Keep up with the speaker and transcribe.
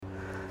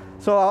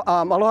So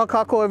aloha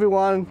kako,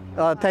 everyone.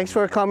 Thanks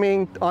for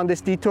coming on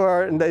this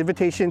detour and the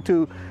invitation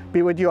to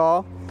be with you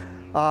all.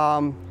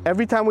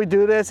 Every time we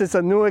do this, it's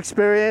a new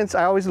experience.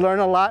 I always learn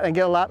a lot and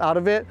get a lot out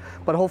of it,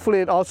 but hopefully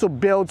it also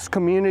builds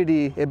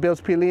community. It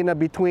builds pilina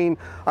between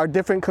our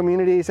different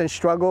communities and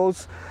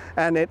struggles,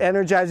 and it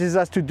energizes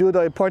us to do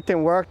the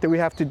important work that we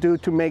have to do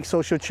to make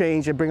social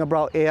change and bring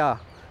about ea,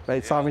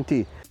 right,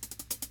 sovereignty.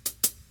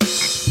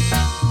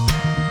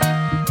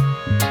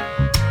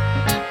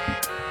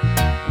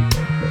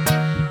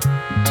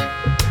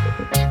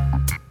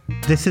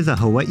 This is a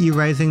Hawaii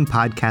Rising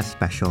podcast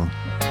special.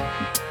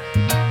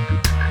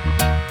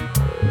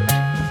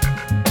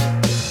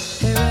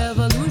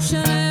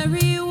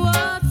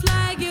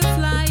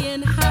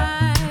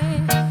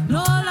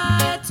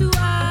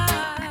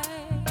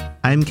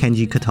 I'm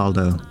Kenji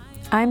Cataldo.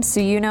 I'm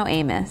Suyuno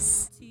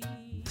Amos.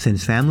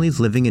 Since families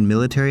living in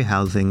military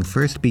housing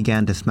first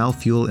began to smell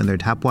fuel in their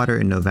tap water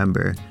in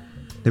November,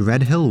 the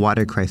Red Hill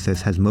water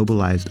crisis has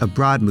mobilized a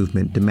broad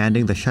movement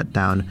demanding the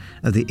shutdown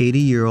of the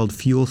 80-year-old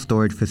fuel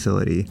storage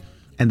facility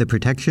and the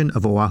protection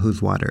of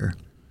Oahu's water.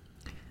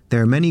 There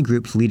are many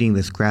groups leading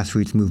this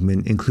grassroots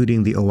movement,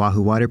 including the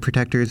Oahu Water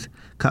Protectors,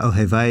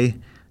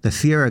 Ka'auhewai, the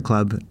Sierra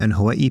Club, and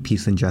Hawaii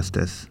Peace and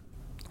Justice.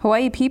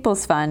 Hawaii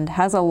People's Fund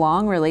has a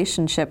long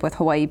relationship with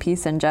Hawaii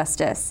Peace and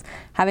Justice,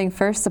 having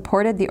first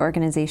supported the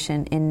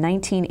organization in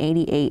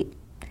 1988.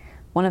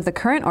 One of the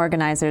current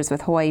organizers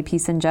with Hawaii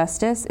Peace and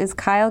Justice is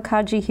Kyle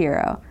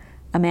Kajihiro,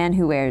 a man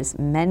who wears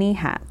many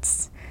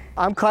hats.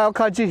 I'm Kyle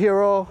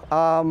Kajihiro.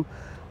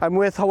 I'm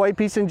with Hawaii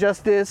Peace and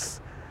Justice,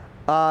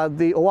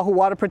 the Oahu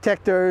Water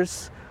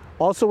Protectors,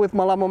 also with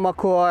Malama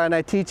Makua, and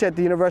I teach at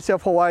the University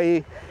of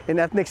Hawaii in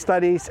ethnic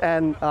studies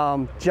and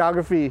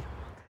geography.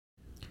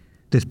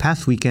 This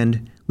past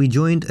weekend, we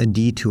joined a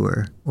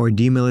detour, or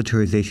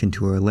demilitarization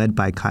tour, led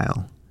by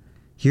Kyle.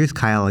 Here's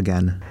Kyle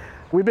again.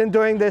 We've been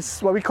doing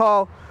this, what we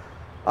call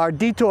our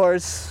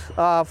detours,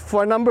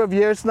 for a number of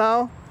years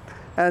now.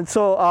 And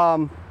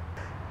so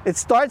it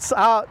starts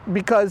out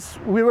because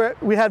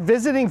we had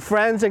visiting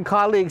friends and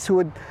colleagues who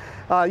would,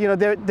 I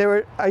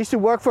used to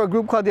work for a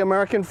group called the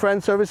American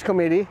Friends Service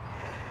Committee.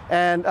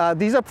 And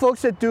these are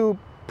folks that do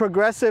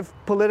progressive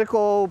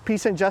political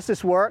peace and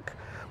justice work.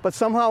 But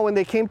somehow when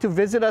they came to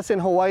visit us in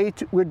Hawaii,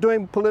 we're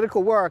doing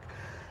political work,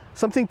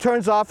 something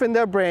turns off in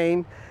their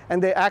brain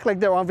and they act like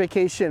they're on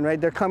vacation,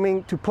 right? They're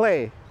coming to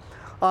play.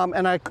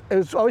 It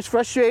was always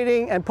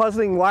frustrating and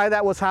puzzling why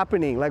that was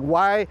happening. Like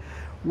why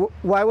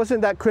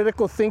wasn't that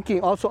critical thinking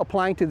also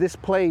applying to this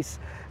place?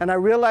 And I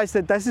realized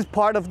that this is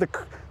part of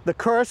the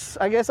curse,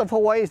 I guess, of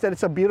Hawaii, is that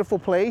it's a beautiful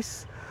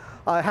place.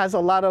 It has a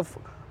lot of,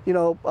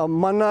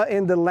 mana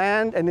in the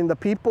land and in the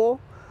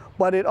people.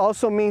 But it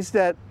also means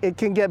that it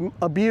can get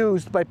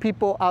abused by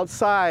people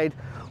outside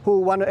who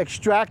want to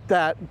extract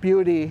that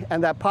beauty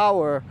and that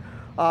power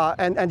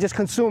and just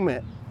consume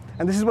it.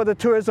 And this is what the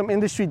tourism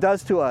industry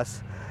does to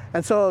us.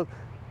 And so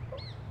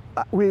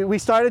we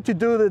started to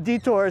do the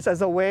detours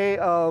as a way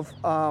of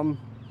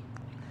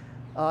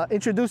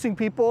introducing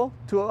people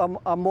to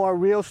a more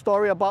real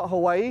story about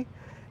Hawaii.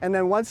 And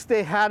then once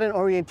they had an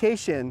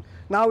orientation,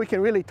 now we can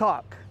really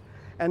talk.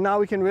 And now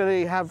we can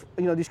really have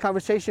these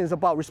conversations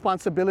about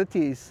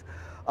responsibilities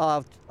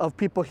of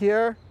people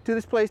here to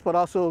this place, but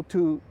also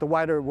to the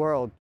wider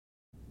world.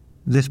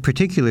 This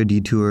particular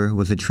detour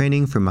was a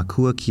training for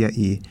Makua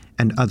Kia'i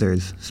and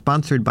others,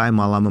 sponsored by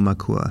Malama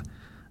Makua,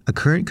 a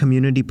current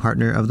community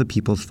partner of the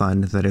People's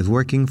Fund that is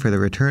working for the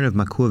return of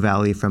Makua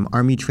Valley from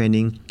Army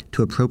training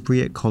to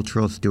appropriate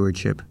cultural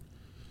stewardship.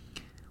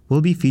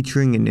 We'll be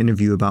featuring an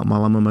interview about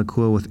Malama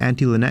Makua with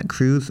Auntie Lynette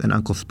Cruz and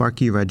Uncle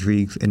Sparky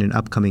Rodriguez in an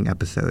upcoming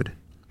episode.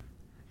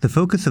 The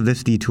focus of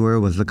this detour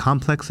was the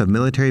complex of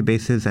military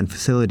bases and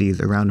facilities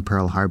around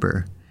Pearl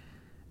Harbor.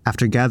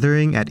 After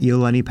gathering at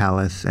Iolani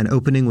Palace and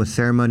opening with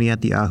ceremony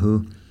at the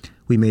Ahu,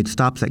 we made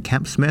stops at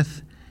Camp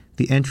Smith,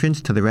 the entrance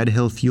to the Red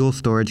Hill Fuel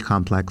Storage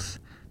Complex,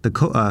 the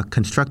ko'a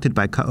constructed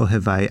by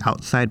Ka'auhewai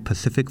outside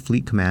Pacific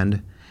Fleet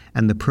Command,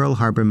 and the Pearl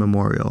Harbor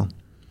Memorial.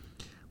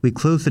 We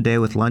closed the day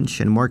with lunch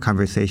and more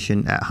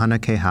conversation at Hana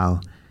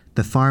Kehau,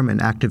 the farm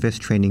and activist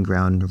training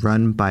ground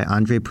run by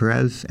Andre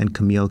Perez and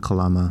Camille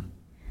Kalama.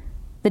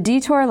 The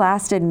detour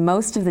lasted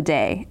most of the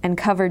day and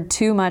covered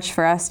too much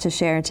for us to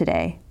share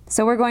today.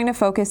 So we're going to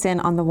focus in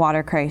on the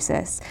water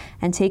crisis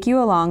and take you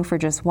along for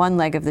just one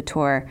leg of the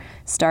tour,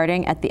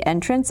 starting at the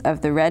entrance of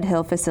the Red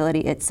Hill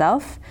facility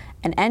itself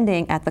and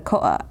ending at the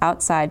ko'a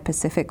outside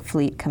Pacific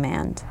Fleet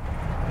Command.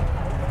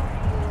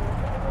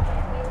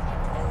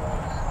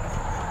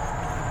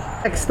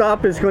 Next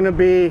stop is going to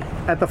be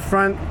at the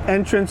front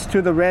entrance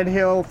to the Red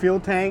Hill fuel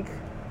tank.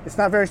 It's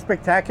not very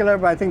spectacular,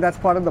 but I think that's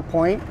part of the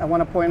point I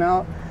want to point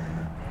out.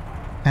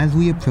 As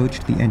we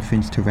approached the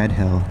entrance to Red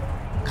Hill,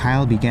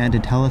 Kyle began to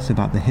tell us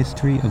about the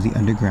history of the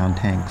underground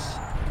tanks.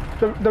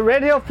 The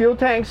Red Hill fuel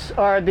tanks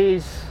are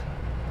these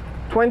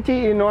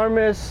 20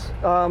 enormous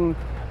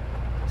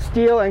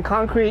steel and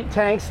concrete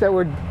tanks that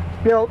were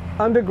built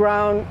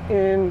underground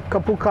in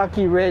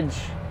Kapukaki Ridge.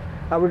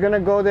 We're going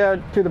to go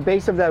there to the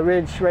base of that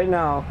ridge right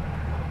now.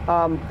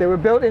 They were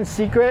built in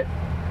secret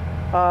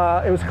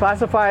It was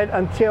classified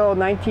until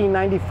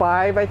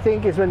 1995, I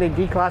think, is when they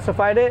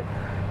declassified it.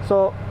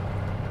 So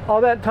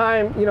all that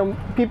time,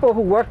 people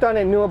who worked on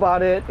it knew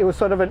about it. It was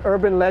sort of an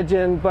urban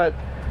legend, but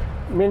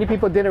many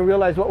people didn't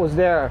realize what was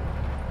there.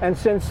 And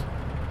since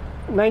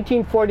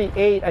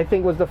 1948, I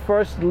think, was the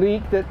first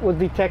leak that was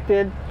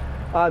detected.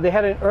 They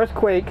had an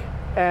earthquake,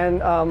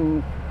 and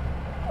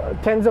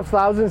tens of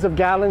thousands of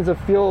gallons of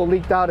fuel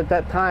leaked out at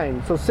that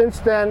time. So since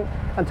then,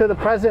 until the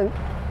present,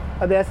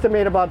 they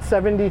estimate about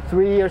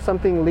 73 or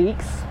something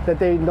leaks that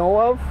they know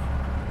of.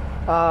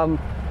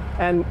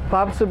 And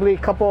possibly a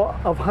couple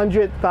of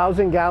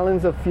 100,000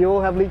 gallons of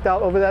fuel have leaked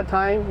out over that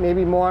time,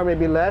 maybe more,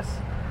 maybe less.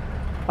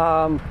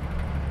 The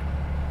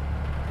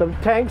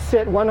tanks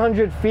sit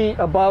 100 feet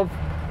above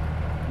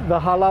the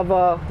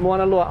Halawa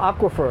Moanalua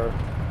aquifer.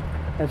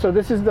 And so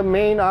this is the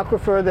main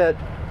aquifer that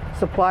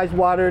supplies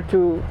water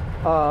to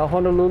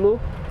Honolulu.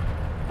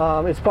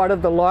 It's part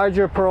of the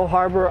larger Pearl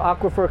Harbor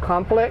aquifer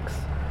complex.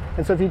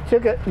 And so if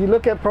you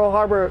look at Pearl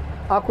Harbor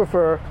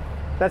aquifer,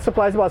 that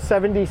supplies about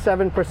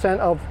 77%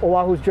 of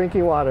Oahu's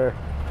drinking water.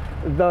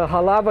 The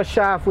Halawa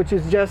shaft, which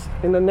is just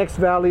in the next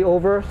valley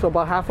over, so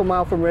about half a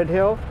mile from Red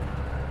Hill,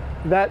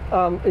 that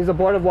is a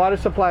Board of Water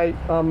Supply,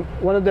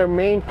 one of their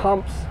main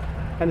pumps,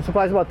 and it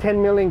supplies about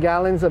 10 million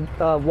gallons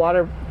of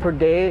water per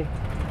day.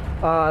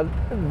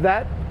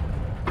 That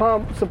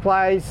pump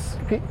supplies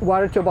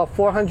water to about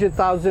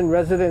 400,000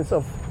 residents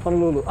of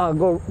Honolulu.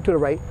 Go to the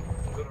right.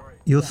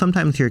 You'll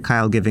sometimes hear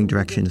Kyle giving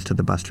directions to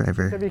the bus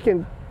driver. If you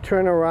can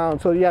turn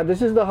around. So yeah,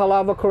 this is the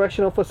Halawa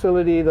Correctional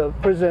Facility, the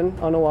prison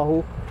on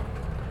Oahu.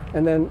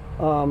 And then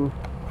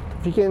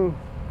if you can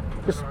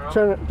just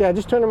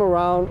turn them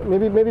around.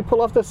 Maybe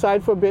pull off the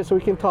side for a bit so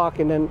we can talk,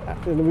 and then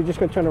we're just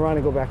gonna turn around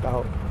and go back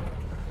out.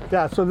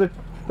 Yeah, so the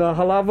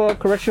Halawa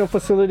Correctional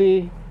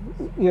Facility,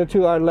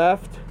 to our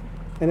left,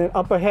 and then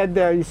up ahead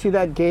there, you see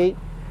that gate.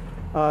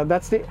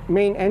 That's the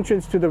main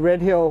entrance to the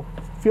Red Hill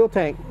fuel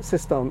tank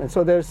system. And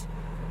so there's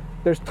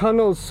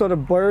tunnels sort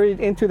of buried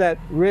into that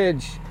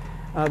ridge.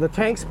 The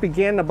tanks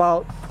begin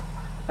about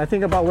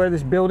where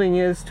this building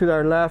is to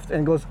our left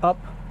and goes up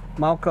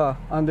Mauka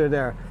under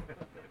there.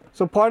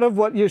 So part of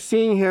what you're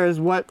seeing here is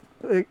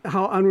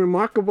how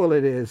unremarkable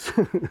it is.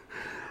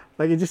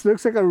 Like, it just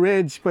looks like a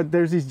ridge, but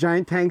there's these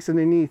giant tanks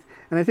underneath.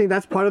 And I think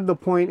that's part of the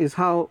point, is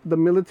how the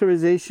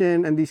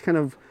militarization and these kind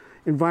of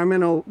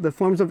the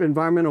forms of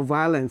environmental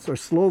violence, or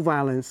slow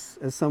violence,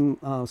 as some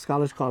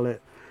scholars call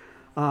it,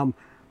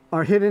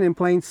 are hidden in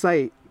plain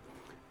sight.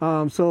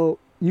 So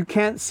you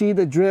can't see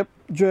the drip,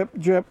 drip,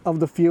 drip of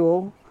the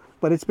fuel,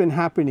 but it's been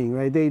happening,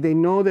 right? They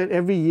know that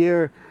every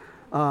year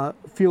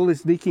fuel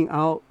is leaking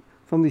out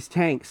from these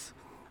tanks.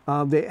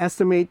 They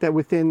estimate that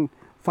within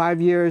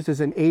 5 years,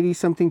 there's an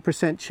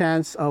 80-something%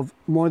 chance of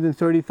more than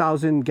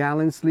 30,000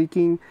 gallons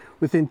leaking.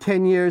 Within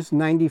 10 years,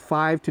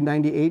 95 to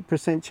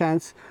 98%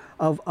 chance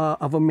of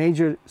a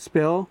major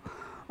spill.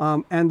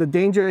 And the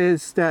danger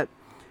is that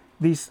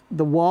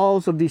the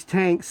walls of these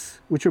tanks,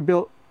 which were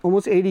built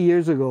almost 80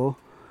 years ago,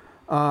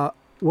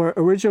 were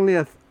originally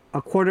a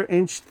 1/4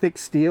 inch thick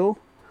steel.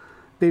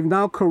 They've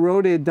now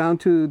corroded down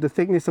to the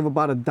thickness of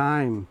about a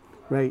dime,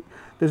 right?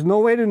 There's no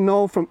way to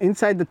know from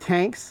inside the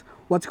tanks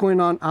what's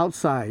going on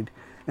outside.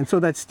 And so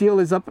that steel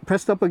is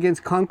pressed up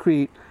against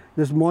concrete.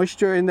 There's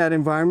moisture in that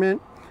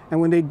environment.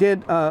 And when they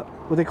did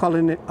what they call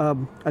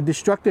a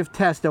destructive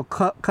test, they'll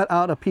cut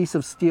out a piece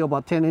of steel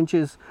about 10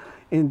 inches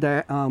in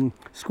the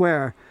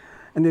square.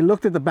 And they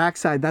looked at the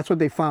backside. That's what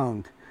they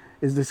found,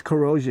 is this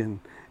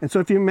corrosion. And so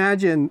if you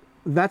imagine,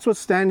 that's what's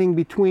standing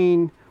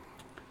between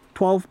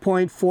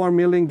 12.4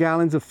 million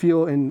gallons of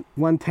fuel in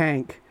one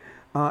tank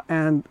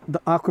and the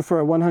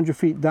aquifer 100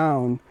 feet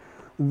down.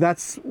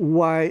 That's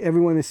why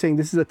everyone is saying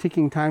this is a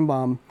ticking time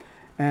bomb,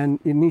 and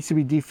it needs to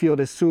be defueled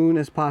as soon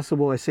as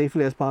possible, as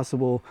safely as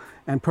possible,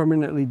 and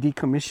permanently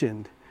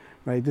decommissioned,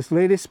 right? This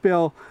latest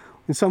spill,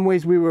 in some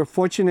ways we were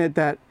fortunate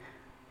that,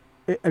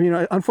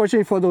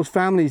 unfortunately for those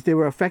families, they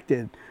were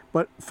affected.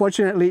 But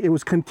fortunately, it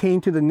was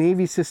contained to the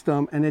Navy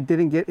system, and it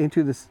didn't get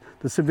into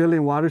the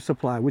civilian water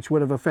supply, which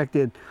would have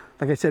affected,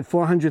 like I said,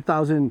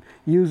 400,000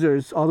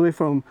 users all the way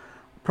from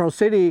Pearl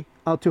City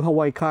out to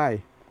Hawaii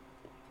Kai.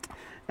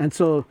 And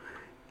so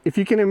if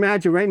you can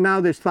imagine, right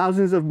now there's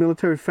thousands of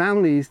military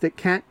families that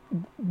can't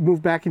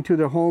move back into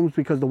their homes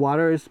because the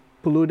water is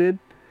polluted,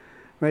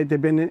 right?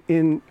 They've been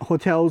in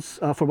hotels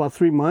for about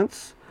 3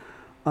 months.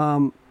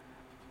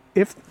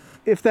 If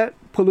that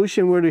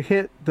pollution were to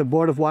hit the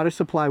Board of Water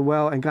Supply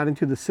well and got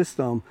into the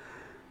system,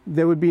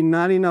 there would be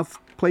not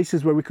enough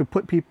places where we could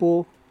put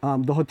people.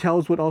 The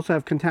hotels would also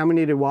have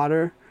contaminated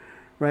water,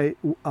 right?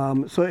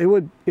 So it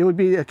would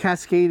be a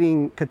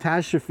cascading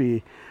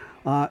catastrophe.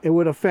 It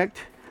would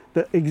affect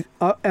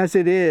as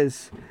it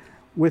is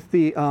with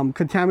the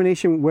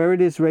contamination where it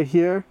is right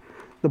here.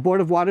 The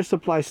Board of Water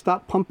Supply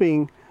stopped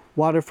pumping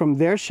water from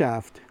their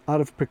shaft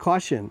out of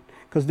precaution,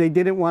 because they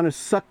didn't want to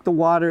suck the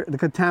water, the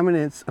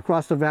contaminants,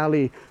 across the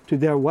valley to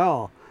their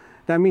well.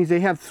 That means they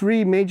have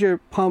 3 major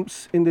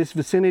pumps in this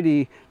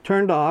vicinity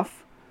turned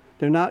off.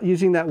 They're not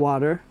using that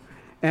water,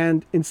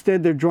 and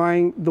instead they're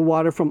drawing the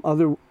water from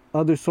other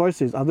other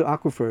sources, other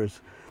aquifers.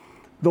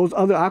 Those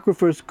other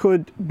aquifers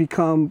could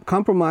become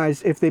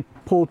compromised if they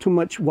pull too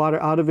much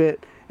water out of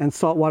it and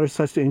salt water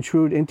starts to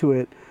intrude into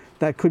it.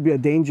 That could be a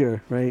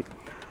danger, right?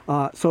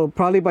 So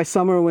probably by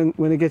summer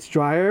when it gets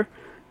drier,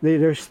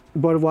 the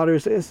Board of Water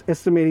is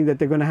estimating that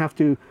they're going to have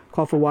to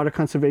call for water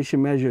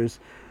conservation measures.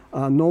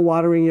 No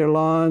watering your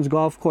lawns,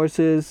 golf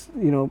courses,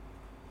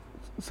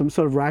 some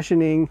sort of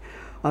rationing.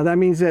 That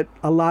means that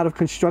a lot of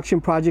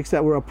construction projects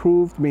that were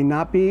approved may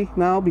not be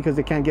now because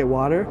they can't get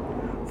water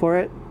for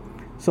it.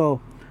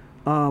 So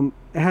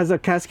it has a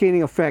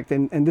cascading effect,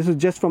 and this is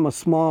just from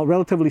a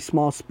relatively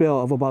small spill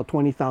of about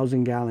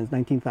 20,000 gallons,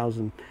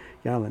 19,000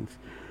 gallons.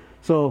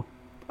 So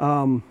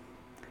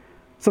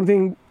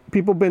something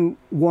people have been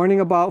warning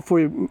about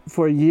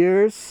for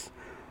years,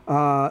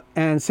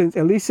 and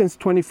at least since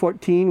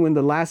 2014, when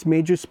the last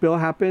major spill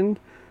happened,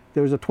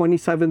 there was a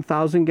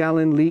 27,000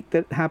 gallon leak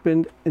that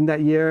happened in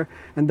that year,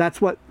 and that's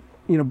what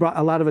brought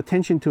a lot of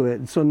attention to it.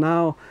 And so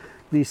now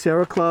the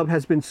Sierra Club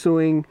has been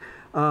suing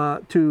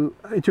to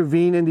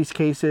intervene in these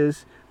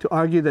cases, to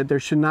argue that there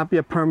should not be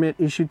a permit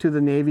issued to the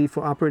Navy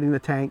for operating the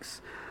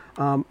tanks,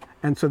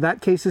 and so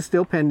that case is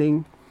still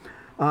pending.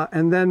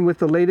 And then with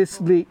the latest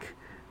leak,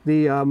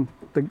 the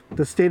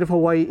state of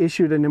Hawaii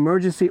issued an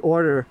emergency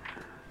order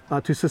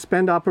to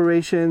suspend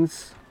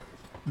operations,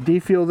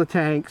 defuel the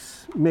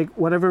tanks, make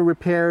whatever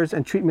repairs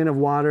and treatment of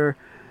water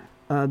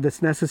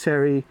that's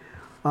necessary,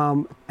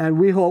 and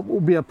we hope will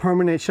be a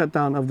permanent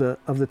shutdown of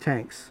the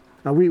tanks.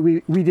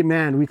 We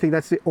demand, we think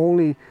that's the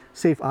only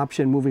safe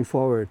option moving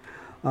forward.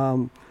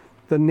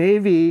 The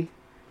Navy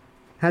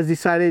has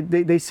decided,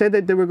 they said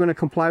that they were going to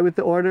comply with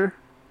the order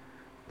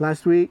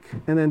last week,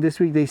 and then this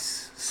week they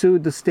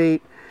sued the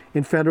state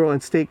in federal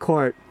and state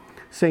court,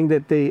 saying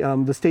that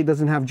the state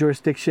doesn't have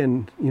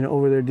jurisdiction,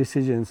 over their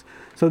decisions.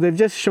 So they've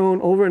just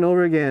shown over and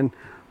over again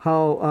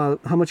how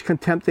much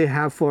contempt they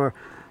have for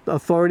the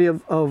authority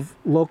of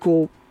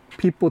local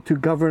people to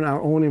govern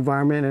our own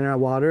environment and our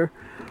water,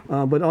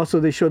 but also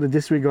they show the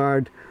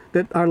disregard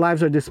that our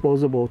lives are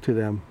disposable to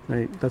them.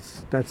 Right?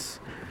 That's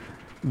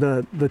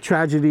the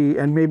tragedy,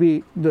 and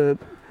maybe the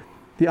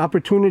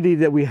opportunity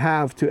that we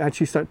have to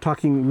actually start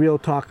talking real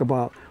talk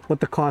about what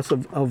the cost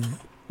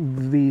of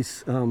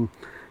these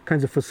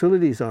kinds of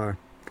facilities are,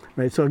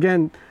 right? So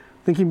again,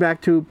 thinking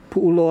back to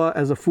Pu'uloa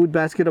as a food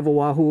basket of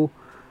Oahu,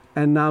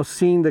 and now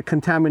seeing the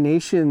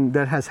contamination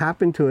that has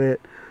happened to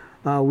it,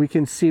 we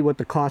can see what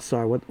the costs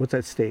are, what's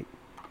at stake.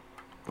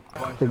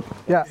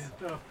 Yeah. Is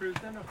the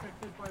prison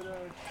affected by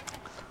the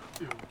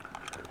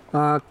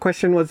fuel?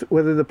 Question was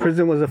whether the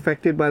prison was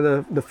affected by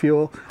the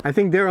fuel. I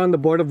think they're on the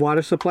Board of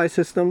Water Supply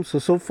system,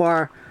 so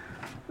far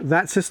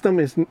that system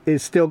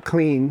is still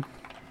clean.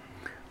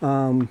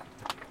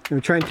 They're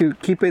trying to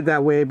keep it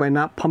that way by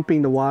not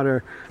pumping the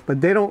water,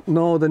 but they don't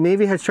know. The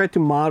Navy has tried to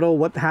model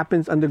what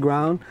happens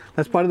underground.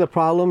 That's part of the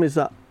problem, is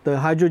that the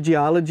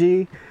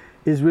hydrogeology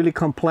is really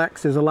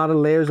complex. There's a lot of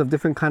layers of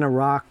different kind of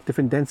rock,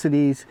 different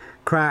densities,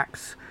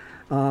 cracks,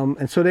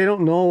 and so they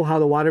don't know how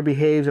the water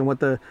behaves and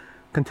what the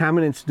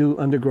contaminants do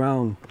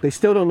underground. They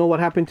still don't know what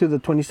happened to the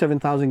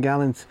 27,000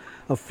 gallons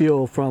of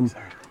fuel from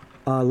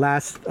the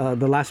last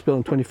spill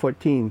in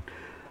 2014.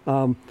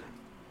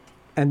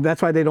 And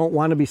that's why they don't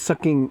want to be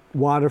sucking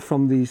water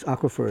from these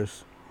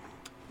aquifers.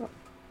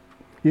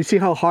 You see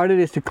how hard it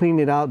is to clean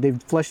it out.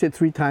 They've flushed it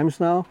 3 times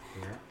now.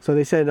 Yeah. So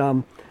they said,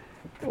 Erwin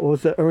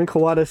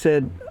Kawada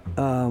said,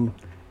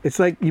 it's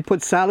like you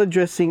put salad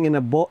dressing in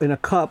a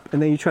cup,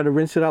 and then you try to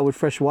rinse it out with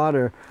fresh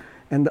water,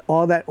 and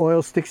all that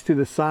oil sticks to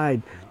the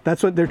side.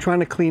 That's what they're trying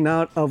to clean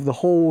out of the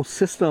whole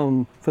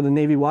system for the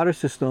Navy water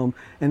system,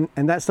 and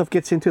that stuff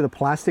gets into the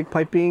plastic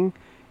piping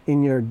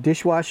in your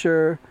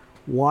dishwasher,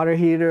 water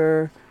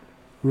heater,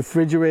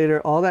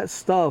 refrigerator, all that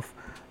stuff.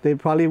 They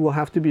probably will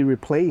have to be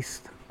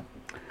replaced.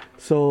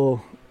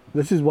 So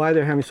this is why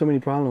they're having so many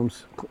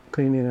problems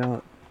cleaning it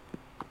out.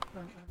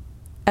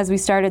 As we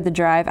started the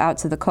drive out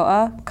to the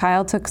ko'a,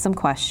 Kyle took some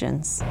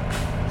questions.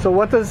 So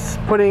what does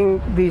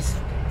putting these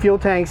fuel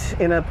tanks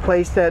in a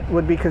place that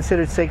would be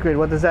considered sacred,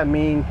 what does that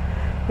mean?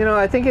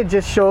 I think it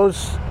just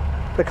shows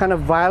the kind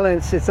of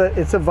violence.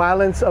 It's a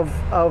violence of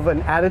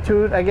an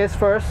attitude, I guess,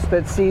 first,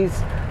 that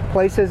sees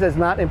places as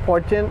not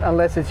important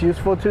unless it's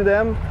useful to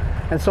them.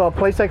 And so a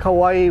place like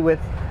Hawaii, with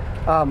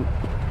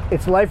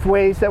its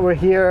lifeways that were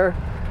here,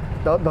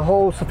 the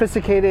whole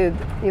sophisticated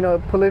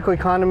political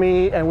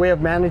economy and way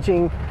of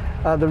managing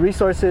the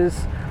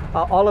resources,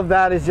 all of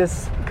that is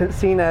just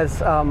seen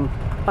as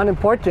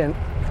unimportant,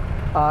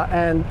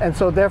 and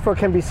so therefore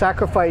can be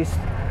sacrificed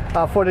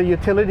for the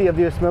utility of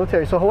the U.S.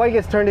 military. So Hawaii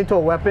gets turned into a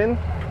weapon,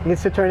 it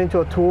gets to turn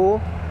into a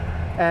tool,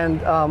 and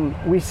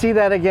we see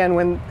that again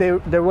when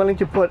they're willing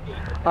to put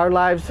our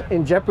lives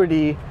in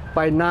jeopardy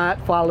by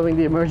not following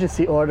the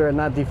emergency order and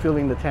not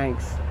defueling the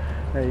tanks.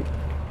 Right?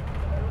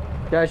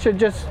 Yeah, I should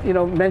just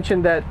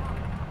mention that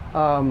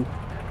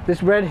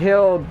this Red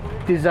Hill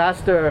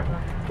disaster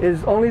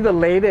is only the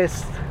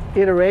latest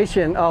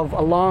iteration of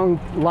a long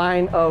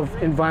line of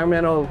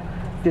environmental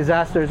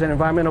disasters and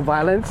environmental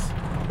violence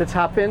that's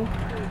happened.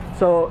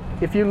 So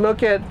if you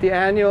look at the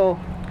annual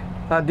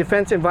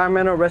Defense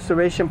Environmental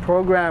Restoration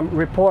Program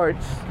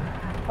reports,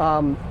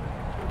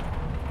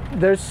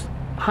 there's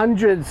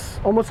hundreds,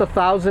 almost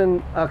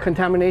 1,000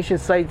 contamination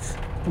sites,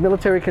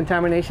 military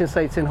contamination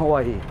sites in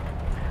Hawaii.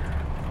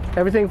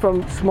 Everything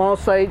from small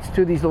sites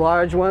to these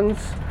large ones.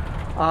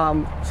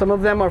 Some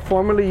of them are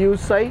formerly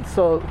used sites,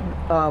 so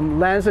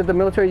lands that the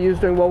military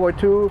used during World War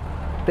II,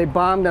 they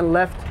bombed and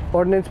left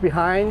ordnance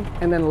behind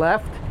and then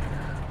left.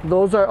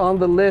 Those are on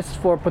the list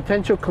for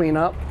potential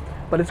cleanup,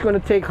 but it's going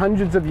to take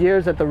hundreds of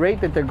years at the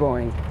rate that they're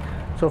going.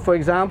 So for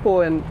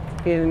example, in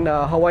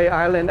Hawaii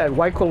Island at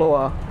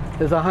Waikoloa,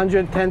 there's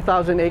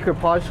 110,000 acre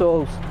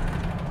parcels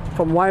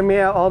from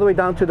Waimea all the way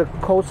down to the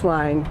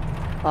coastline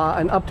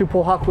and up to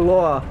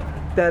Pohakuloa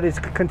that is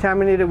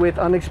contaminated with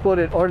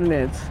unexploded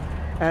ordnance.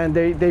 And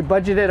they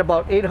budgeted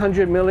about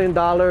 $800 million,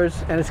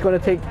 and it's going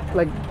to take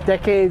like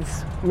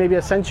decades, maybe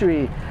a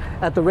century,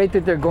 at the rate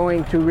that they're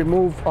going to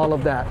remove all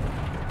of that,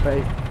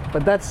 right?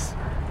 But that's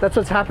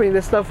what's happening.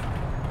 This stuff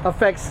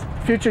affects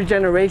future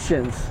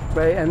generations,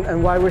 right?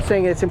 And why we're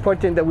saying it's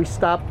important that we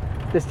stop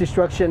this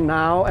destruction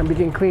now and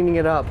begin cleaning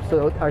it up,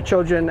 so our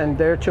children and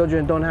their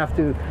children don't have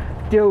to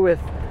deal with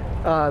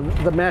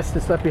the mess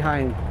that's left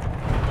behind.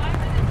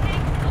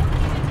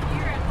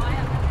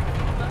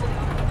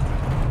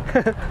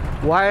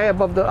 Why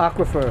above the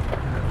aquifer?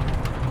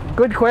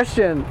 Good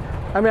question.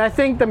 I mean, I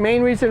think the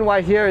main reason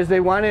why here is they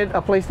wanted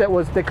a place that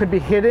could be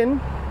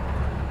hidden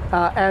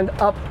and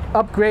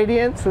up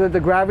gradient so that the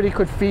gravity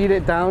could feed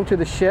it down to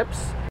the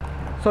ships.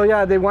 So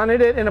yeah, they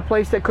wanted it in a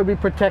place that could be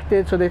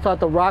protected, so they thought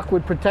the rock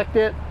would protect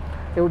it.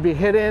 It would be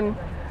hidden.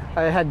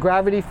 It had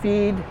gravity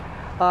feed.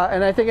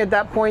 And I think at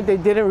that point they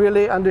didn't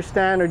really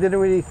understand or didn't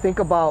really think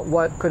about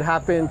what could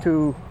happen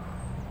to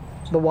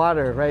the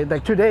water, right?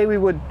 Like today we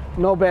would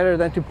know better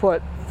than to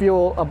put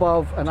fuel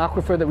above an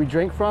aquifer that we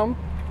drink from,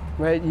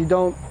 right? You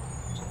don't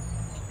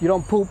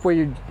poop where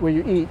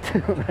you eat,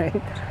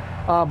 right?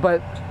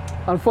 But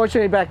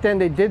unfortunately back then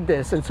they did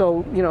this, and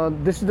so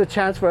this is the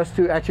chance for us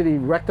to actually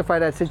rectify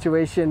that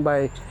situation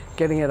by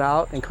getting it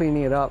out and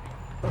cleaning it up.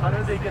 How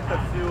do they get the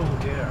fuel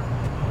there?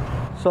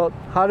 So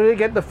how do they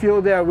get the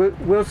fuel there?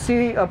 We'll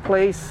see a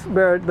place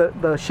where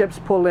the ships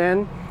pull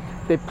in,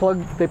 they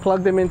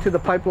plug them into the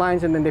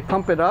pipelines, and then they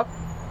pump it up,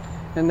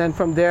 and then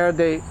from there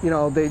they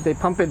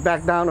pump it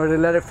back down, or they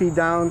let it feed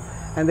down,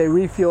 and they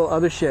refuel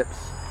other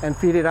ships and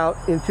feed it out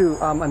into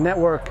a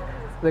network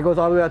that goes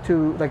all the way out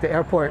to like the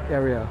airport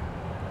area.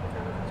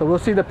 So we'll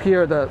see the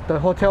pier, the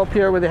hotel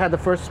pier where they had the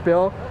first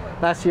spill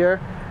last year.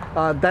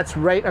 That's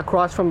right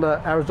across from the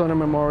Arizona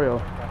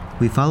Memorial.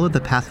 We followed the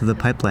path of the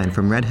pipeline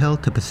from Red Hill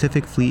to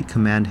Pacific Fleet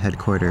Command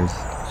headquarters.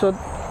 So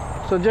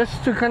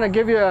just to kind of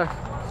give you a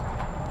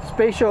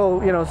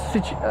spatial,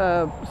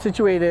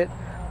 situate it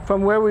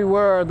from where we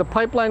were, the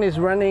pipeline is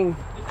running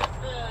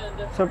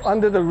sort of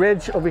under the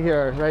ridge over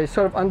here, right?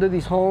 Sort of under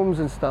these homes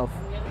and stuff.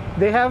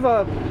 They have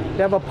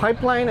a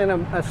pipeline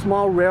and a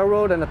small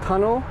railroad and a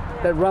tunnel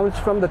that runs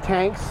from the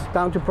tanks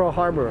down to Pearl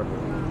Harbor.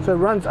 So it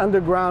runs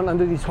underground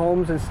under these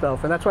homes and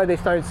stuff, and that's why they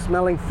started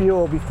smelling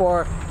fuel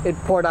before it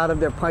poured out of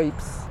their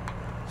pipes.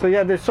 So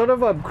yeah, there's sort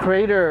of a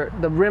crater,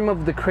 the rim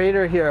of the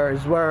crater here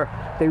is where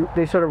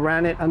they sort of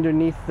ran it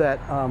underneath that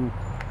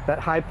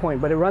high point,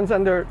 but it runs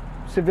under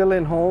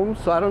civilian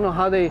homes, so I don't know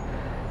how they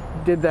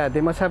did that. They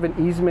must have an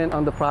easement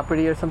on the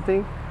property or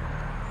something.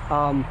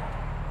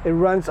 It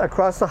runs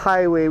across the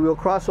highway, we'll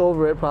cross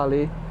over it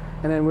probably,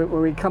 and then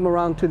when we come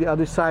around to the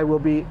other side, we'll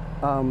be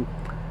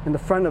in the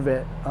front of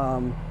it.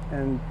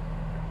 And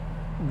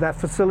that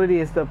facility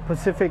is the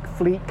Pacific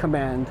Fleet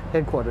Command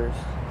headquarters.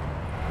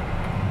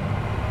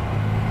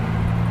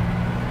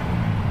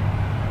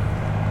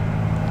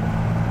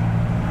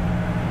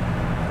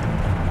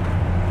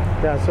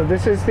 Yeah, so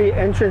this is the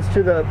entrance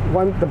to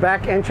the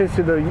back entrance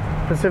to the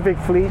Pacific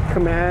Fleet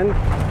Command.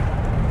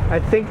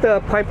 I think the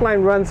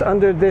pipeline runs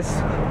under this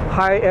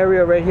high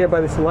area right here by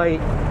this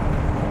light.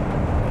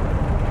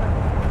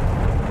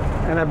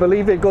 And I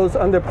believe it goes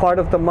under part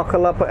of the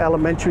Makalapa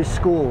Elementary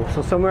School.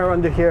 So somewhere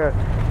under here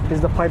is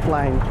the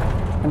pipeline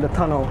and the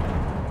tunnel.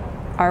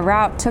 Our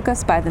route took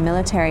us by the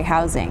military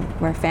housing,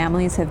 where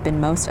families have been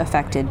most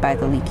affected by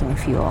the leaking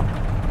fuel.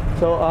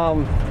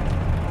 So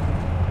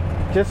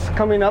just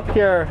coming up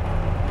here,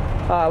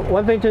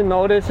 one thing to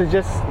notice is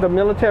just the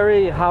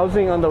military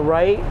housing on the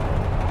right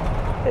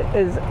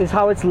is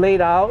how it's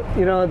laid out.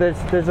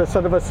 There's a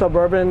sort of a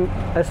suburban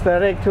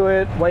aesthetic to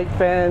it, white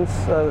fence,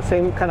 the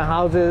same kind of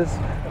houses.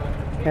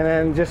 And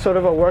then just sort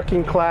of a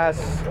working class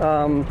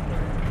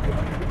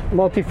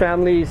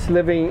multi-families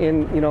living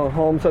in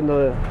homes on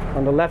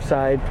the left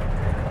side.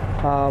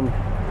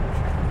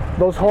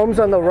 Those homes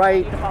on the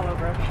right,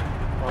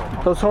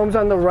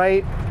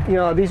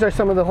 these are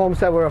some of the homes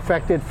that were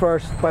affected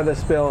first by the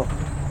spill.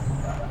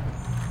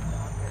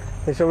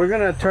 Okay, so we're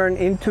gonna turn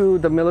into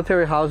the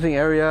military housing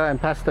area and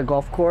past the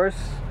golf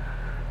course.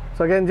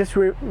 So again, just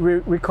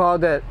recall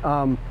that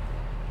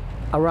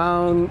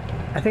around,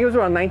 I think it was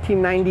around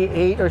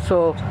 1998 or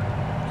so,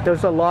 there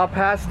was a law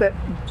passed that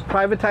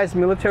privatized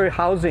military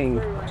housing.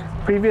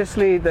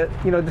 Previously, this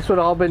would have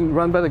all been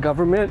run by the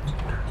government,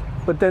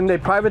 but then they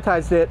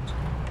privatized it,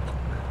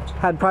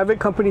 had private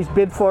companies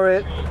bid for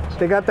it,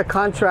 they got the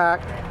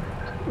contract,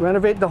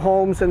 renovate the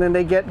homes, and then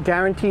they get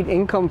guaranteed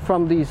income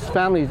from these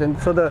families. And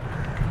so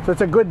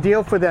it's a good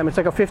deal for them. It's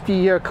like a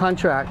 50-year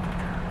contract.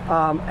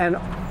 And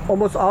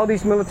almost all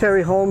these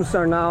military homes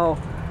are now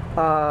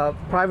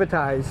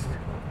privatized.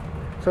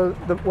 So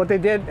what they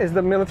did is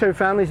the military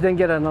families then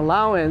get an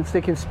allowance. They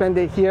can spend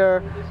it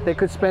here. They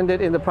could spend it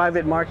in the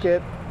private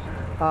market.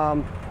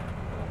 And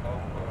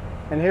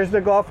here's the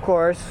golf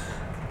course,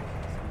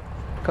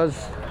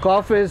 because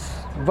golf is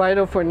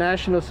vital for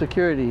national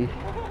security.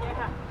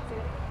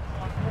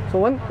 So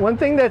one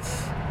thing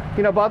that's,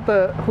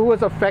 about who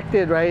was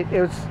affected, right?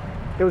 It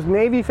was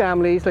Navy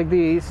families like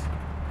these,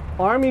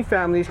 Army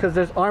families, because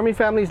there's Army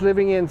families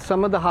living in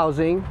some of the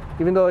housing,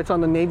 even though it's on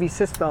the Navy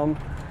system.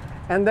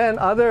 And then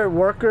other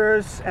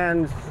workers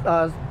and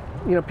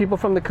people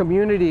from the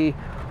community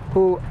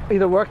who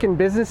either work in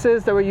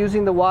businesses that were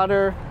using the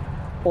water,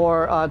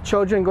 or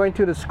children going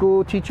to the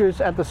school,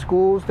 teachers at the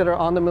schools that are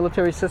on the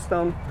military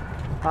system.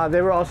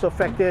 They were also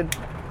affected.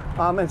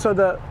 And so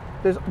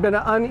there's been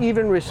an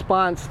uneven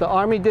response. The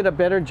Army did a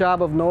better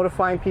job of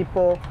notifying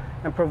people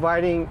and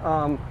providing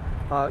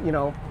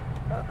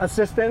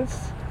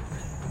assistance.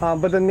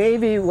 But the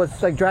Navy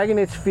was like dragging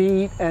its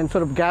feet and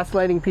sort of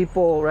gaslighting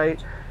people,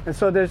 right? And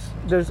so there's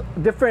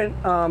different,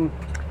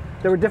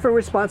 there were different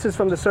responses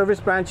from the service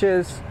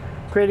branches,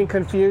 creating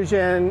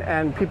confusion,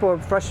 and people were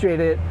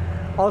frustrated.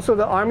 Also,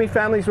 the Army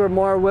families were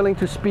more willing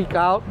to speak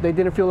out. They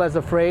didn't feel as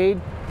afraid,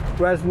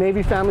 whereas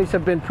Navy families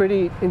have been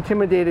pretty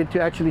intimidated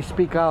to actually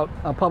speak out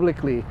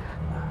publicly.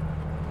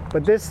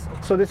 But this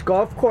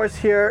golf course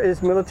here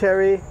is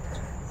military,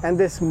 and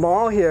this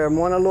mall here,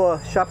 Moana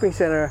Loa Shopping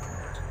Center,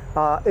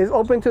 is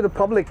open to the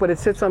public, but it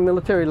sits on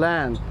military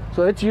land.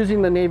 So it's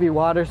using the Navy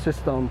water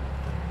system.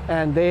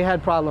 And they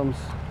had problems.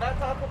 That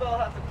Taco Bell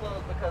had to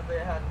close because they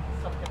had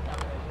some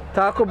contamination.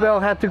 Taco Bell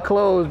had to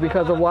close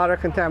because of water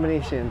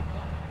contamination.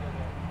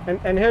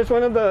 And here's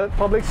one of the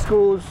public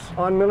schools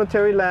on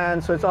military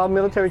land, so it's all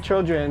military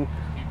children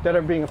that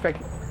are being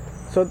affected.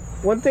 So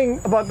one thing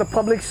about the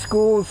public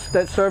schools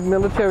that serve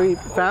military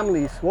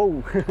families,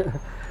 our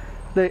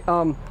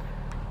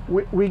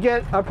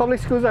public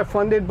schools are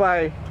funded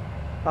by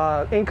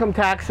income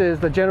taxes,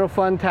 the general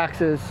fund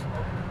taxes.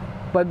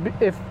 But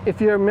if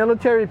your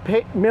military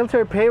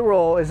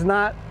payroll is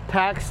not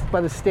taxed by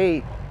the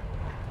state,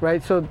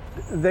 right? So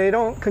they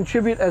don't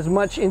contribute as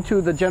much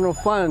into the general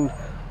fund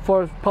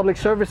for public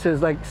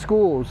services like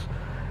schools.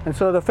 And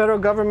so the federal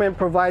government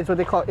provides what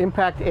they call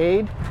impact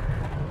aid,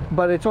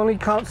 but it only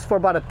counts for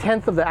about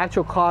 1/10 of the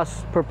actual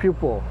cost per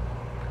pupil.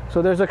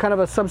 So there's a kind of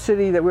a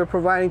subsidy that we're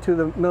providing to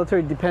the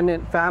military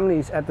dependent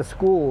families at the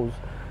schools.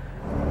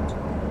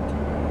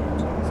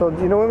 So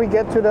when we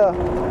get to the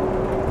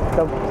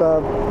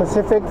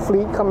Pacific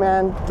Fleet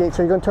Command gate,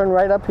 so you're going to turn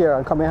right up here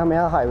on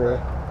Kamehameha Highway,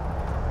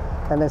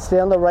 and then stay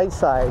on the right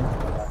side.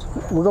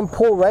 We're going to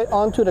pull right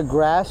onto the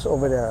grass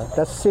over there.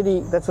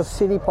 That's a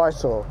city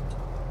parcel,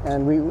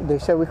 and they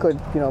said we could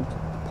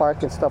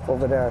park and stuff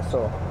over there.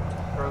 So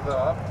Further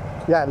up?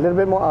 Yeah, a little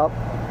bit more up.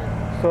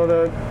 So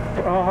the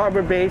Pearl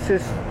Harbor base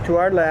is to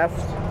our left,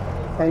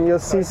 and you'll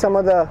see some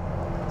of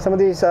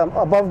these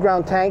above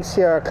ground tanks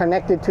here are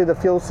connected to the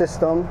fuel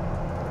system.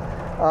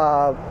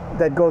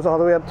 That goes all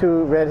the way up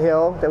to Red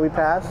Hill that we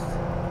passed.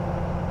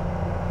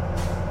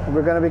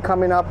 We're going to be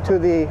coming up to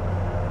the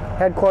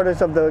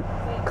headquarters of the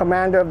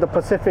commander of the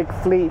Pacific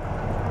Fleet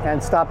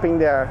and stopping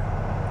there.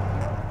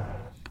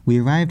 We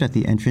arrived at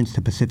the entrance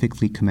to Pacific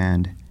Fleet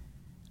Command.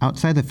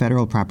 Outside the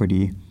federal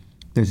property,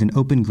 there's an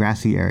open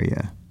grassy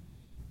area.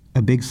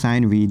 A big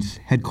sign reads,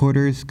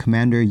 Headquarters,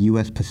 Commander,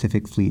 U.S.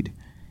 Pacific Fleet.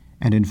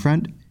 And in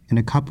front, in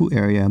a kapu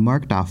area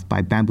marked off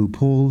by bamboo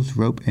poles,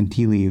 rope, and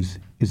tea leaves,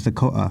 is the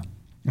ko'a,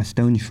 a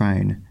stone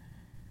shrine.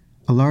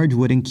 A large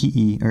wooden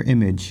ki'i, or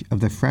image,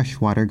 of the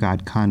freshwater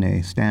god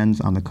Kane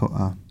stands on the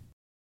ko'a.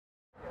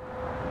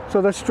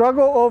 So the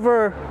struggle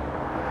over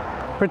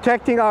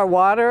protecting our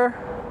water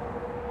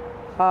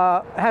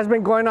has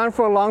been going on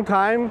for a long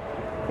time.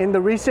 In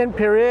the recent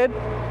period,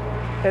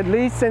 at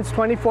least since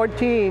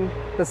 2014,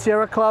 the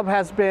Sierra Club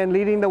has been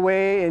leading the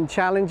way in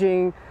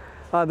challenging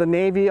the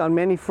Navy on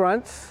many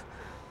fronts,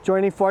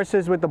 joining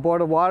forces with the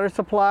Board of Water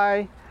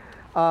Supply,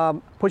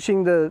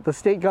 pushing the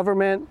state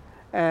government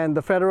and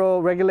the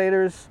federal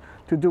regulators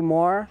to do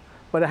more,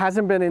 but it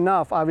hasn't been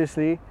enough,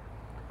 obviously.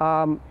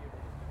 And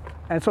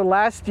so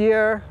last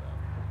year,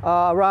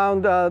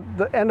 around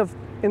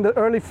in the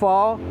early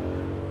fall,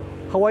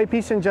 Hawaii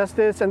Peace and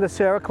Justice and the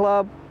Sierra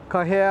Club,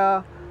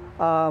 Kahea,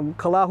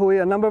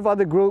 Kalahui, a number of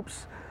other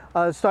groups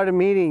started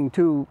meeting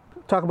to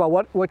talk about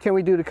what can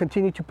we do to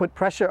continue to put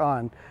pressure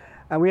on.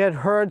 And we had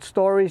heard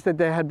stories that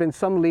there had been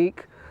some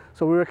leak,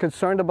 so we were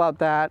concerned about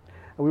that.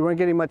 We weren't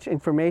getting much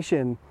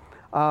information.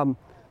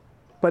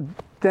 But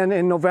then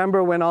in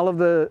November, when all of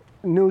the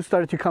news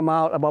started to come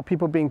out about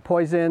people being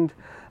poisoned,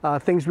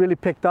 things really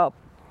picked up.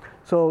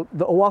 So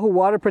the Oahu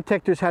Water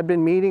Protectors had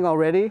been meeting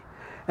already,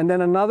 and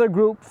then another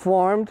group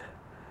formed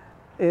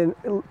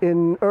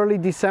in early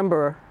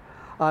December.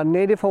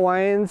 Native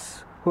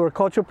Hawaiians, who are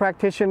cultural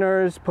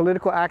practitioners,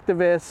 political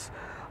activists,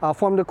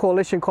 formed a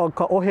coalition called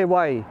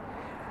Ka'ohewai.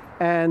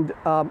 And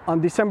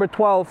on December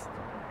 12th,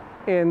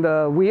 in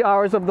the wee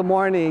hours of the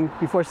morning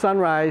before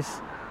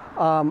sunrise,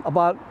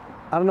 about,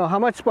 I don't know how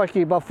much,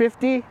 Sparky, about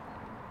 50,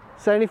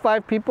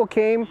 75 people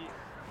came,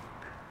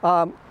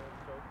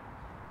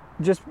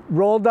 just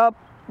rolled up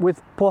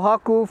with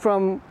pohaku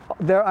from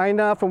their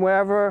aina, from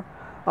wherever,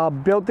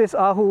 built this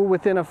ahu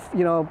within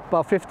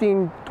about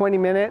 15, 20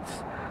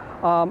 minutes,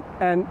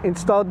 and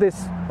installed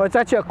this, or it's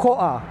actually a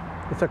ko'a,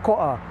 it's a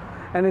ko'a,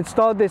 and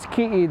installed this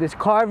ki'i, this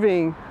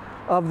carving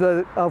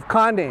of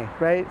Kane,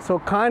 right? So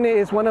Kane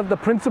is one of the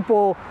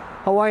principal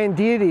Hawaiian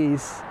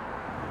deities.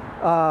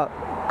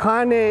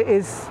 Kane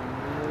is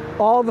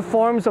all the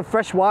forms of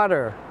fresh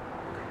water,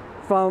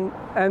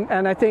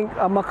 and I think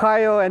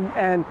Makayo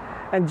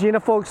and Gina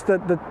folks,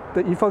 that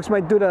you folks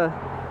might do the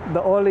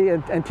oli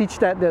and teach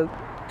that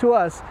to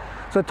us.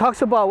 So it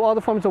talks about all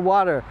the forms of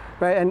water,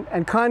 right?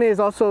 And Kane is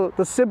also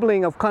the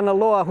sibling of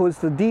Kanaloa, who is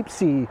the deep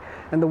sea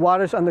and the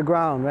waters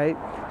underground, right?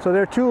 So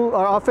their two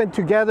are often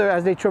together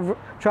as they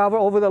travel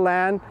over the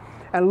land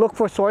and look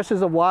for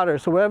sources of water.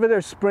 So wherever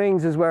there's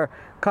springs is where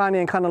Kane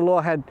and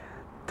Kanaloa had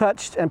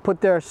touched and put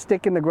their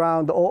stick in the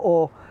ground, the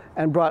o'o,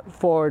 and brought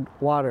forward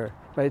water,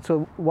 right?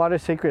 So water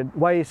is sacred,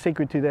 wai is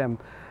sacred to them.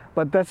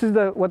 But this is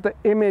what the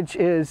image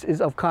is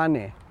of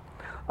Kane.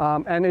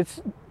 And it's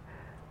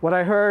what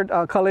I heard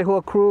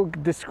Kalehua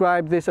Krug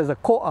describe this as a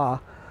ko'a.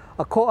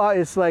 A ko'a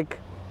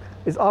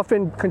is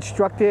often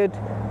constructed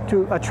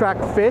to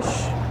attract fish.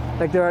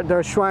 Like there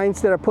are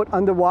shrines that are put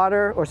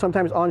underwater or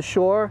sometimes on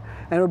shore,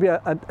 and it will be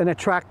an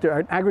attractor,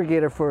 an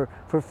aggregator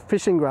for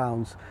fishing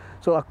grounds.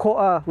 So a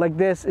ko'a like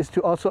this is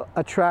to also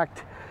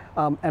attract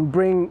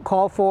and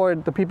call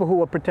forward the people who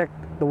will protect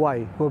the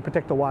wai, who will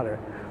protect the water,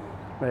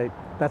 right?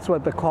 That's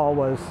what the call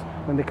was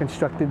when they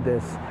constructed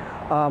this.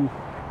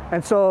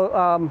 And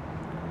so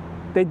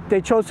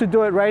they chose to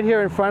do it right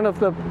here in front of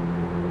the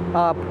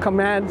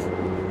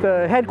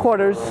the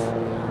headquarters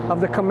of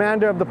the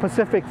commander of the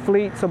Pacific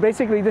Fleet. So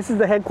basically this is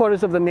the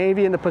headquarters of the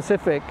Navy in the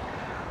Pacific.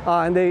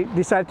 And they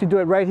decided to do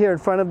it right here in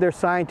front of their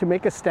sign to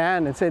make a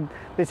stand, and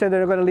they said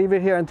they're going to leave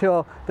it here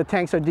until the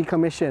tanks are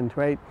decommissioned,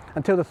 right?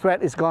 Until the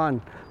threat is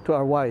gone to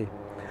our wai.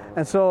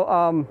 And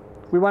so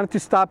we wanted to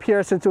stop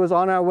here since it was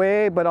on our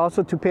way, but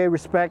also to pay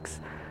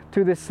respects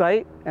to this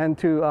site and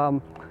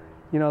to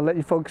let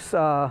you folks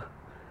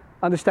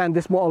understand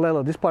this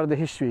mo'olelo, this part of the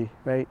history,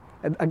 right?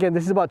 And again,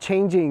 this is about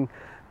changing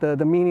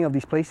the meaning of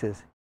these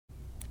places.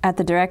 At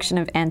the direction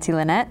of Auntie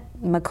Lynette,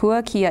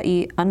 Makua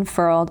Kia'i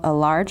unfurled a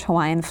large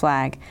Hawaiian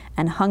flag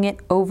and hung it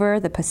over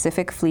the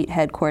Pacific Fleet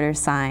headquarters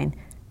sign,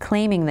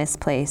 claiming this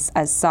place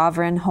as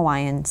sovereign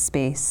Hawaiian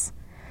space.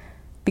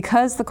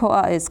 Because the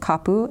ko'a is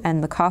kapu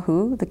and the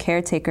kahu, the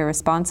caretaker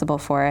responsible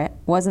for it,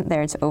 wasn't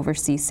there to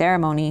oversee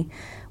ceremony,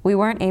 we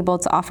weren't able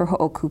to offer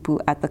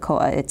ho'okupu at the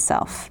ko'a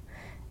itself.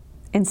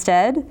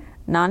 Instead,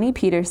 Nani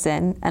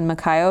Peterson and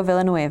Makayo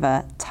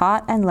Villanueva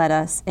taught and led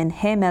us in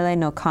He Mele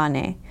no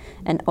Kane,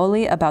 an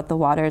oli about the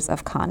waters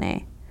of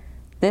Kane.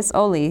 This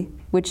oli,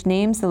 which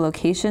names the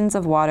locations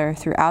of water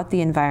throughout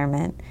the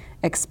environment,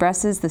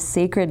 expresses the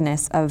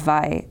sacredness of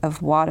vai,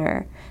 of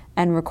water,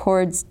 and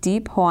records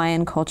deep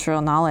Hawaiian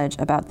cultural knowledge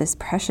about this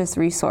precious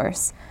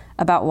resource,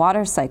 about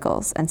water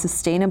cycles and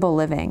sustainable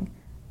living,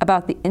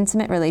 about the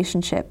intimate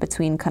relationship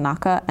between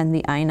Kanaka and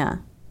the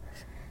Aina.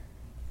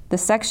 The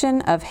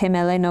section of He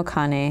Mele no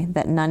Kane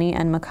that Nani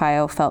and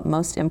Makayo felt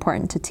most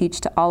important to teach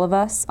to all of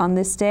us on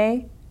this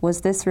day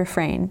was this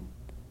refrain: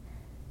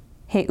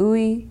 He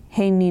ui,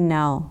 he ni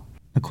nao.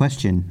 A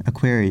question, a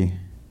query.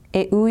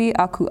 E ui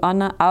aku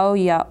ana au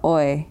ya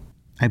oi.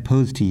 I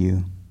pose to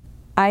you.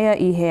 Aya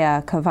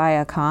ihea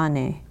kavaya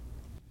Kane.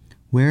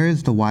 Where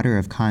is the water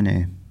of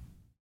Kane?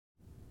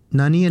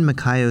 Nani and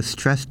Makayo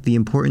stressed the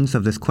importance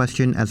of this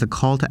question as a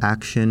call to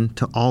action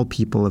to all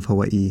people of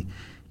Hawaii,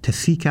 to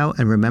seek out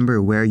and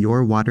remember where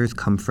your waters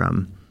come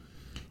from.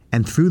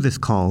 And through this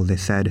call, they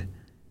said,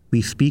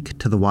 we speak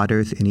to the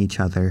waters in each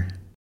other.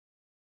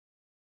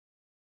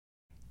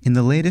 In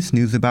the latest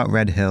news about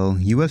Red Hill,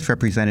 U.S.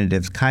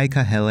 Representatives Kai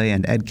Kahele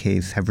and Ed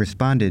Case have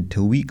responded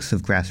to weeks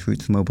of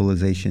grassroots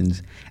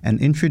mobilizations and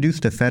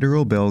introduced a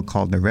federal bill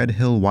called the Red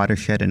Hill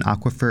Watershed and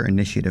Aquifer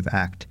Initiative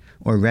Act,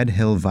 or Red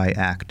Hill VI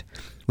Act,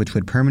 which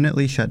would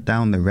permanently shut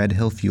down the Red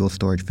Hill fuel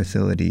storage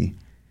facility.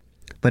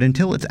 But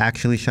until it's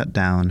actually shut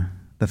down,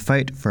 the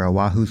fight for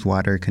Oahu's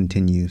water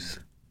continues.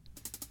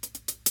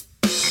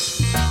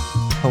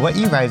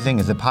 Hawaii Rising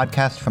is a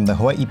podcast from the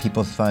Hawaii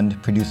People's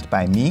Fund produced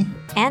by me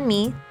And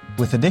me.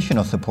 with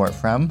additional support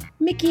from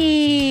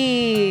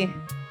Mickey!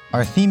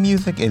 Our theme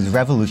music is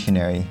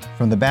Revolutionary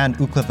from the band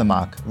Ukla the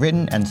Mock,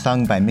 written and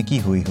sung by Mickey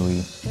Hui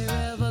Hui.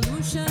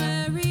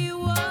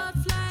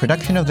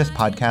 Production of this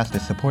podcast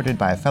is supported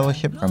by a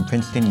fellowship from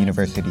Princeton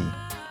University.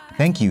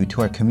 Thank you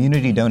to our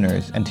community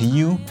donors and to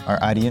you, our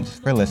audience,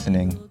 for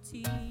listening.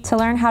 To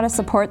learn how to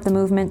support the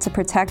movement to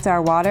protect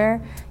our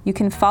water, you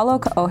can follow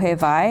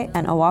Ka'ohewai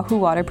and Oahu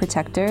Water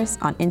Protectors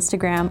on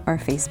Instagram or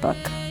Facebook.